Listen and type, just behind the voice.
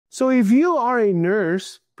So if you are a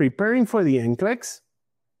nurse preparing for the NCLEX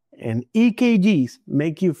and EKGs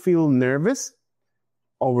make you feel nervous,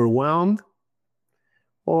 overwhelmed,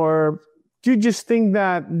 or you just think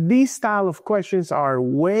that these style of questions are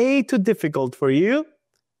way too difficult for you,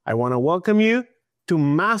 I want to welcome you to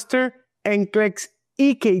Master NCLEX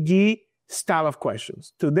EKG style of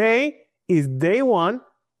questions. Today is day one.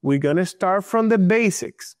 We're going to start from the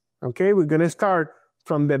basics. Okay, we're going to start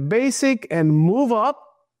from the basic and move up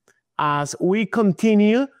as we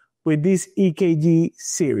continue with this EKG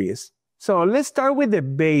series. So let's start with the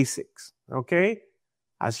basics. Okay,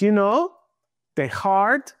 as you know, the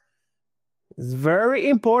heart is very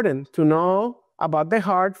important to know about the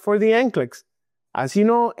heart for the NCLEX. As you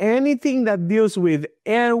know, anything that deals with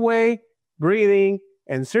airway, breathing,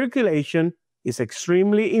 and circulation is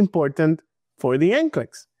extremely important for the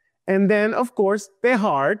NCLEX. And then, of course, the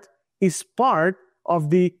heart is part of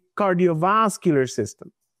the cardiovascular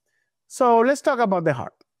system. So let's talk about the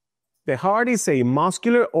heart. The heart is a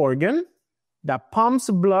muscular organ that pumps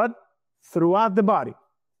blood throughout the body.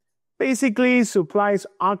 Basically, supplies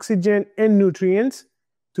oxygen and nutrients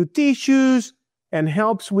to tissues and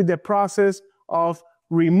helps with the process of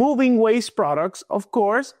removing waste products, of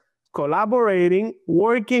course, collaborating,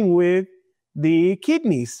 working with the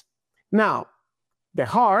kidneys. Now, the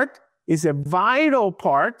heart is a vital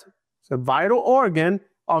part, it's a vital organ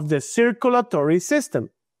of the circulatory system.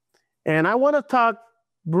 And I want to talk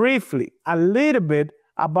briefly a little bit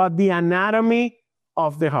about the anatomy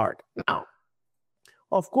of the heart. Now,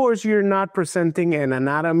 of course, you're not presenting an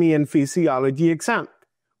anatomy and physiology exam,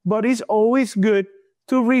 but it's always good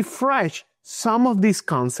to refresh some of these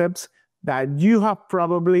concepts that you have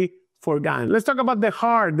probably forgotten. Let's talk about the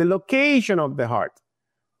heart, the location of the heart.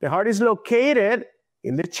 The heart is located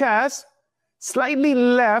in the chest, slightly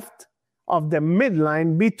left of the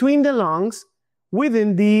midline between the lungs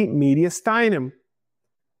within the mediastinum.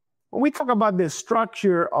 When we talk about the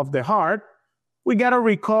structure of the heart, we got to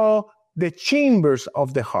recall the chambers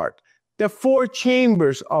of the heart, the four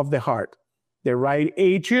chambers of the heart. The right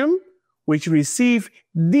atrium, which receives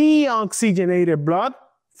deoxygenated blood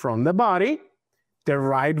from the body. The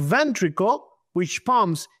right ventricle, which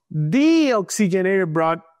pumps deoxygenated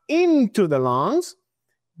blood into the lungs.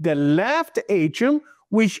 The left atrium,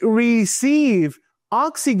 which receives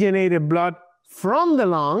oxygenated blood from the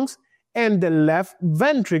lungs. And the left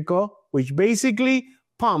ventricle, which basically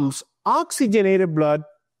pumps oxygenated blood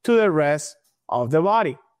to the rest of the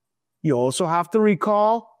body. You also have to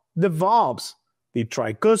recall the valves, the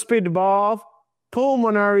tricuspid valve,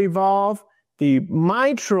 pulmonary valve, the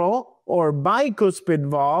mitral or bicuspid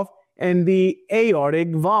valve, and the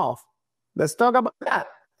aortic valve. Let's talk about that.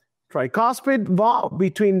 Tricuspid valve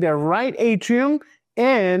between the right atrium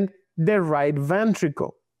and the right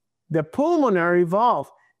ventricle. The pulmonary valve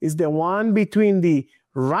is the one between the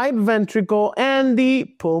right ventricle and the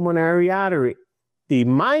pulmonary artery. The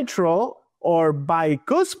mitral or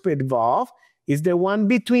bicuspid valve is the one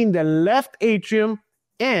between the left atrium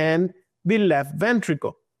and the left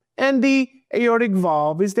ventricle. And the aortic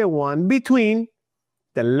valve is the one between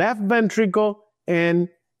the left ventricle and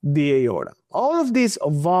the aorta. All of these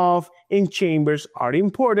valves and chambers are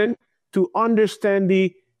important to understand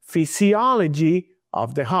the physiology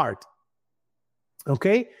of the heart.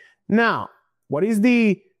 Okay? Now, what is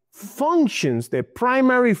the functions, the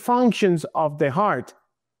primary functions of the heart?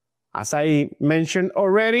 As I mentioned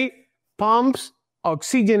already, pumps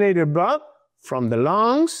oxygenated blood from the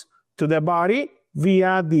lungs to the body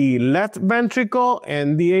via the left ventricle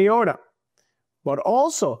and the aorta, but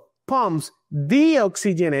also pumps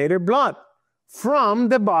deoxygenated blood from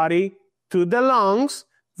the body to the lungs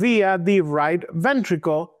via the right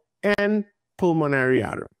ventricle and pulmonary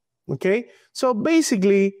artery. Okay? So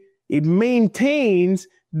basically, it maintains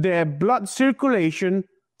the blood circulation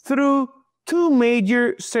through two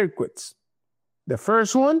major circuits. The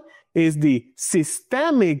first one is the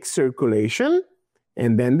systemic circulation,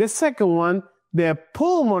 and then the second one, the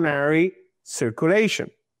pulmonary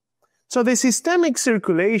circulation. So the systemic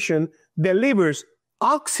circulation delivers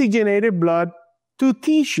oxygenated blood to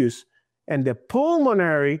tissues, and the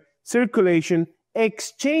pulmonary circulation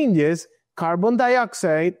exchanges carbon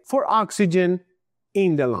dioxide for oxygen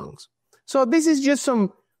in the lungs. So this is just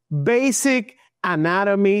some basic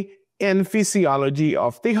anatomy and physiology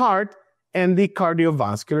of the heart and the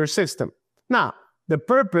cardiovascular system. Now, the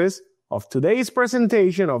purpose of today's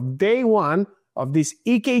presentation of day one of this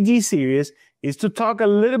EKG series is to talk a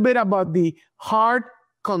little bit about the heart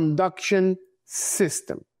conduction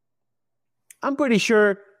system. I'm pretty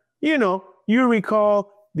sure, you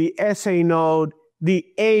recall the SA node, the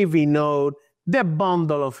AV node, the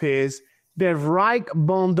bundle of His, the right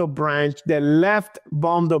bundle branch, the left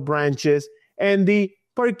bundle branches, and the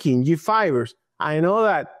Purkinje fibers. I know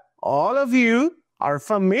that all of you are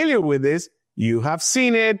familiar with this. You have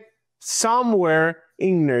seen it somewhere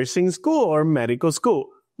in nursing school or medical school.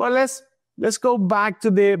 But let's go back to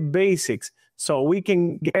the basics so we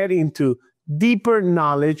can get into deeper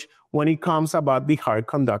knowledge when it comes about the heart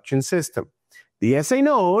conduction system. The SA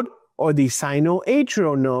node or the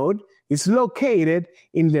sinoatrial node is located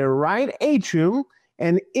in the right atrium,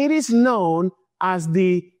 and it is known as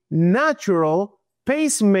the natural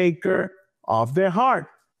pacemaker of the heart.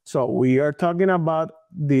 So we are talking about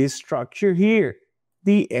this structure here,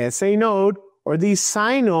 the SA node or the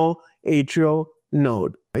sinoatrial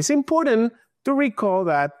node. It's important to recall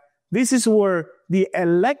that this is where the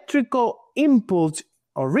electrical impulse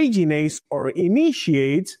originates or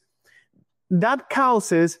initiates that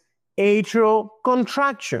causes atrial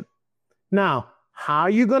contraction. Now, how are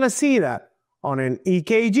you going to see that? On an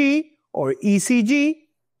EKG or ECG,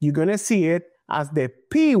 you're going to see it as the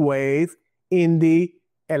P wave in the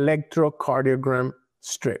electrocardiogram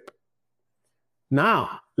strip.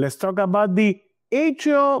 Now, let's talk about the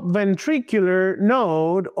atrioventricular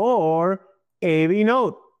node or AV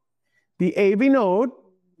node. The AV node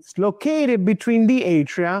is located between the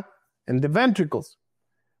atria and the ventricles.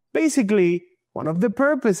 Basically, one of the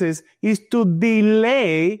purposes is to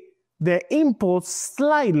delay the impulse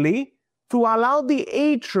slightly to allow the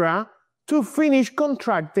atria to finish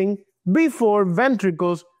contracting before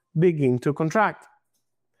ventricles begin to contract.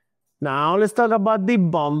 Now let's talk about the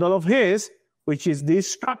bundle of His, which is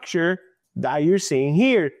this structure that you're seeing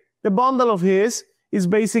here. The bundle of His is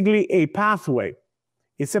basically a pathway.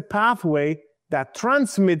 It's a pathway that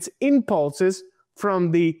transmits impulses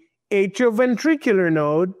from the atrioventricular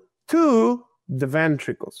node to the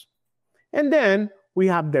ventricles. And then we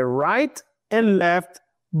have the right and left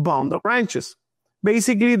bundle branches.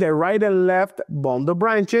 Basically, the right and left bundle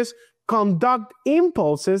branches conduct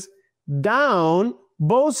impulses down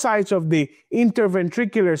both sides of the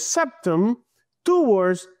interventricular septum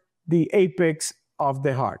towards the apex of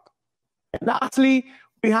the heart. And lastly,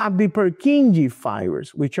 we have the Purkinje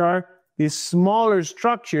fibers, which are the smaller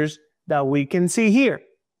structures that we can see here.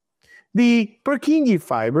 The Purkinje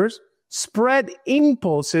fibers spread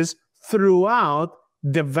impulses throughout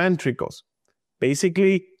the ventricles,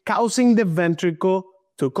 basically causing the ventricle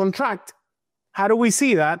to contract. How do we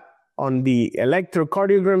see that? On the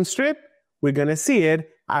electrocardiogram strip, we're going to see it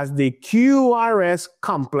as the QRS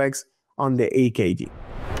complex on the EKG.